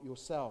devote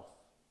yourself.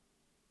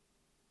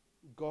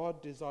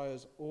 God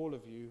desires all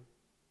of you.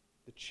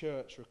 The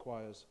church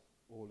requires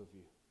all of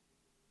you.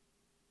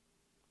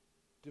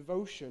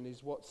 Devotion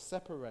is what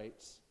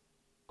separates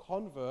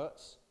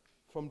converts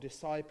from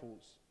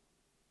disciples,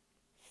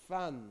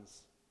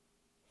 fans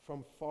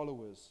from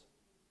followers.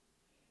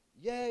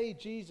 Yay,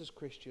 Jesus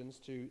Christians,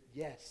 to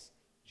yes,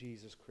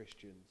 Jesus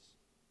Christians.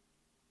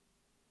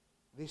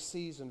 This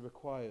season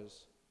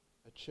requires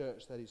a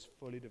church that is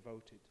fully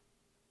devoted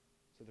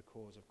to the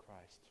cause of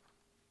Christ.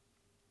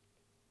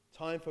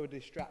 Time for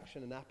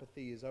distraction and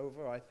apathy is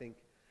over. I think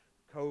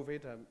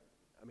COVID,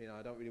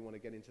 I don't really want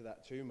to get into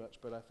that too much,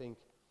 but I think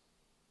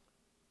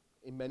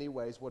in many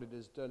ways what it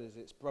has done is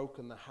it's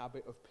broken the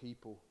habit of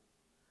people.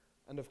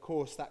 And of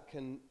course that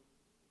can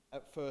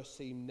at first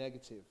seem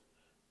negative,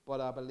 but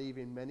I believe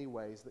in many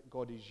ways that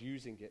God is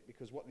using it,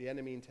 because what the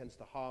enemy intends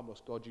to harm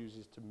us, God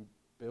uses to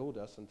build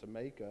us and to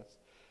make us.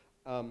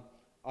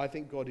 I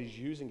think God is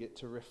using it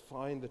to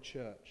refine the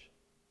church,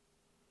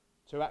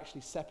 to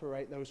actually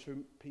separate those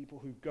from people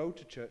who go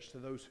to church to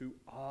those who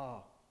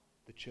are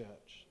the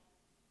church.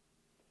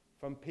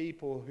 From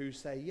people who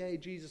say, yay,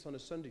 Jesus on a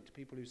Sunday, to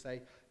people who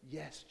say,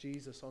 yes,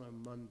 Jesus on a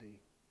Monday.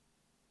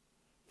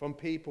 From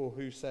people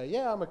who say,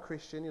 yeah, I'm a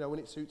Christian, when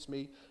it suits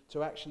me,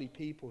 to actually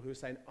people who are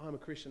saying, I'm a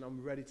Christian,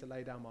 I'm ready to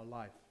lay down my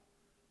life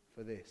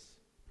for this.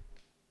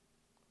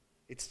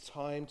 It's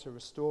time to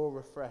restore,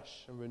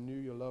 refresh, and renew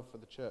your love for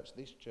the church,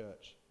 this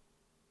church.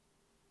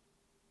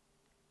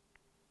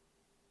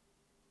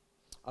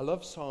 I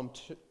love Psalm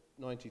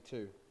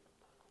 92.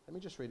 Let me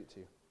just read it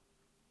to you.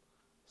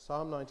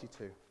 Psalm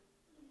 92.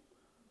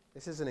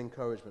 This is an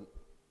encouragement.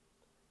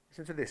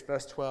 Listen to this,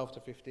 verse 12 to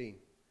 15.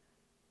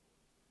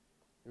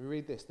 We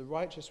read this: the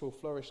righteous will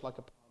flourish like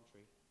a palm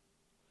tree.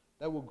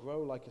 They will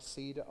grow like a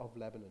cedar of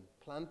Lebanon.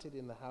 Planted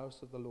in the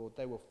house of the Lord,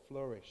 they will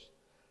flourish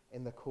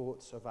in the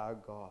courts of our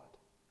God.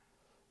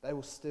 They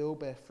will still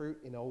bear fruit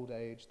in old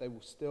age. They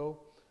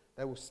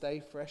will stay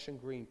fresh and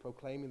green,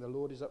 proclaiming the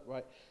Lord is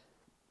upright.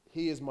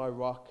 He is my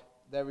rock.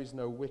 There is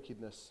no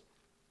wickedness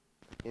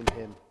in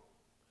him.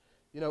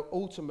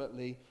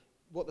 Ultimately,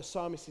 what the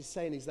psalmist is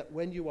saying is that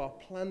when you are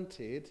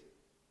planted,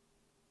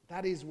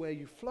 that is where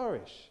you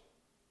flourish.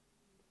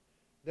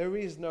 There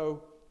is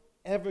no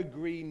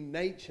evergreen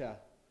nature.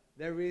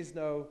 There is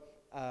no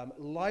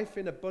life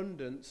in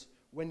abundance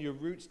when your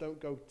roots don't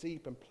go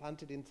deep and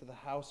planted into the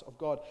house of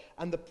God.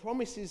 And the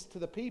promises to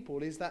the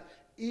people is that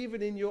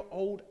even in your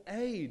old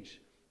age,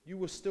 you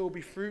will still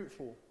be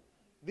fruitful.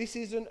 This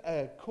isn't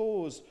a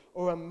cause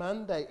or a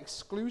mandate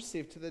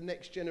exclusive to the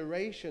next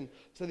generation,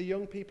 to the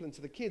young people and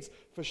to the kids.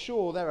 For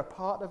sure, they're a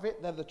part of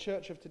it. They're the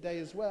church of today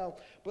as well.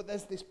 But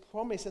there's this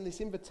promise and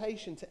this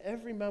invitation to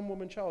every man,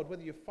 woman, child,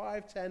 whether you're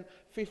 5, 10,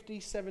 50,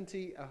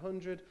 70,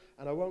 100.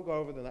 And I won't go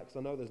over that because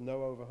I know there's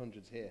no over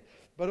hundreds here.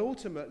 But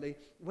ultimately,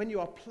 when you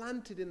are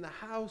planted in the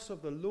house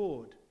of the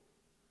Lord,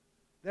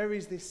 there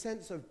is this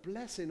sense of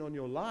blessing on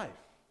your life.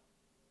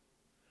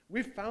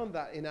 We've found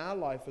that in our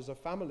life as a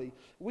family.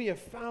 We have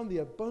found the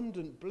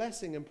abundant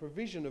blessing and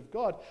provision of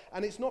God.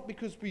 And it's not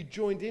because we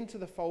joined into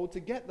the fold to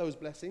get those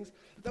blessings.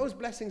 Those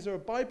blessings are a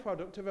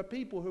byproduct of a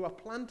people who are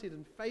planted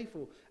and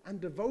faithful and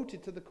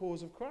devoted to the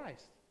cause of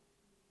Christ.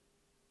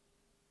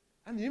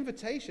 And the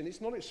invitation,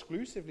 it's not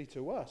exclusively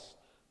to us,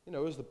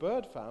 as the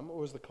Bird fam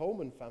or as the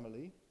Coleman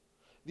family.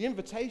 The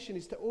invitation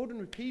is to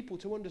ordinary people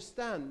to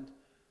understand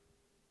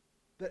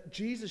that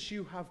Jesus,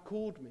 you have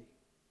called me.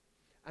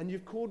 And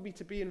you've called me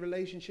to be in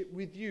relationship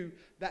with you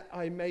that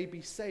I may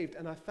be saved.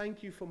 And I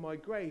thank you for my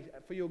grace,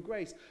 for your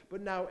grace.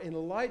 But now in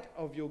light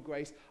of your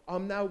grace,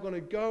 I'm now going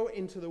to go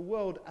into the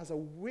world as a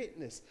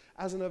witness,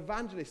 as an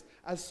evangelist,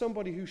 as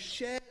somebody who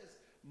shares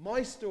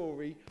my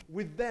story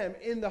with them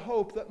in the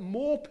hope that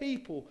more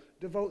people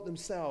devote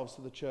themselves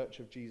to the church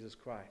of Jesus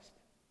Christ.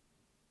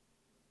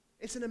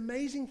 It's an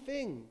amazing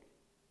thing.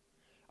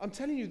 I'm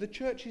telling you, the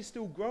church is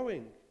still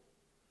growing.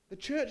 The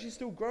church is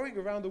still growing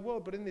around the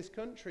world, but in this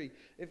country,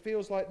 it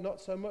feels like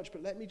not so much.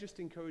 But let me just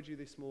encourage you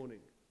this morning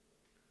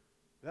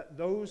that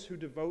those who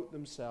devote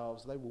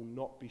themselves, they will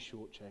not be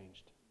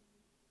shortchanged.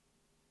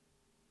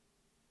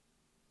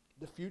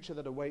 The future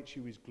that awaits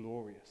you is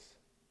glorious.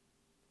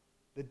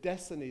 The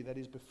destiny that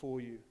is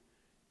before you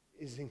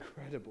is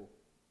incredible.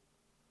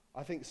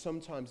 I think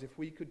sometimes if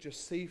we could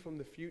just see from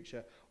the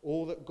future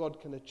all that God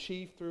can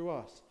achieve through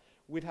us,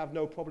 we'd have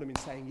no problem in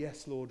saying,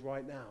 yes, Lord,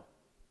 right now.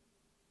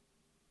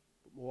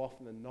 More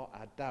often than not,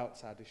 our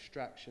doubts, our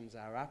distractions,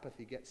 our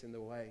apathy gets in the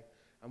way.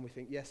 And we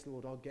think, yes,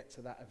 Lord, I'll get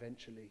to that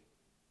eventually.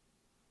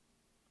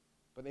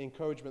 But the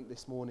encouragement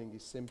this morning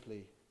is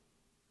simply,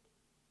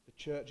 the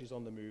church is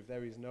on the move.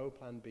 There is no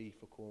plan B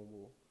for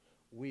Cornwall.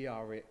 We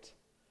are it.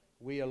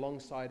 We,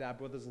 alongside our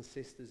brothers and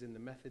sisters in the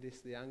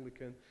Methodist, the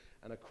Anglican,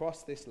 and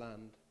across this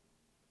land,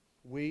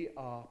 we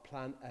are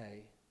plan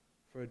A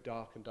for a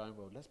dark and dying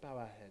world. Let's bow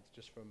our heads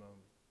just for a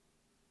moment.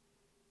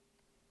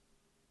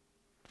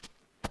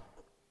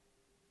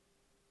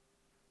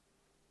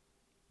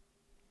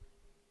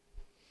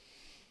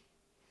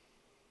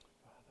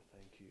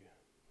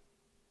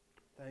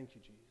 Thank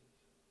you, Jesus.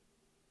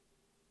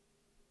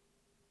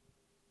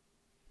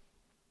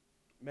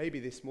 Maybe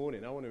this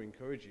morning I want to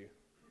encourage you.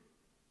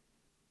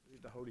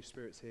 The Holy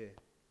Spirit's here.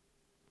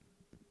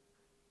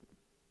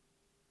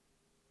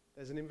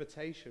 There's an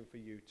invitation for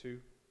you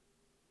to,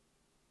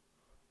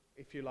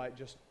 if you like,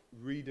 just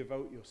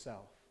redevote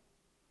yourself.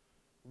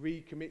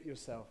 Recommit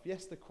yourself,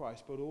 yes, to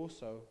Christ, but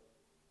also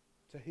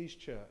to his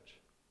church.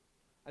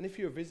 And if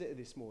you're a visitor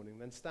this morning,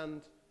 then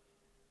stand.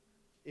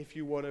 If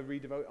you want to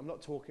redevote, I'm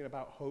not talking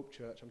about Hope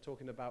Church, I'm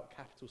talking about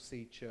capital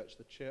C Church,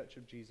 the Church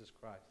of Jesus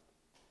Christ.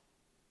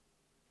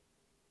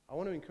 I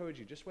want to encourage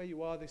you, just where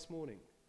you are this morning,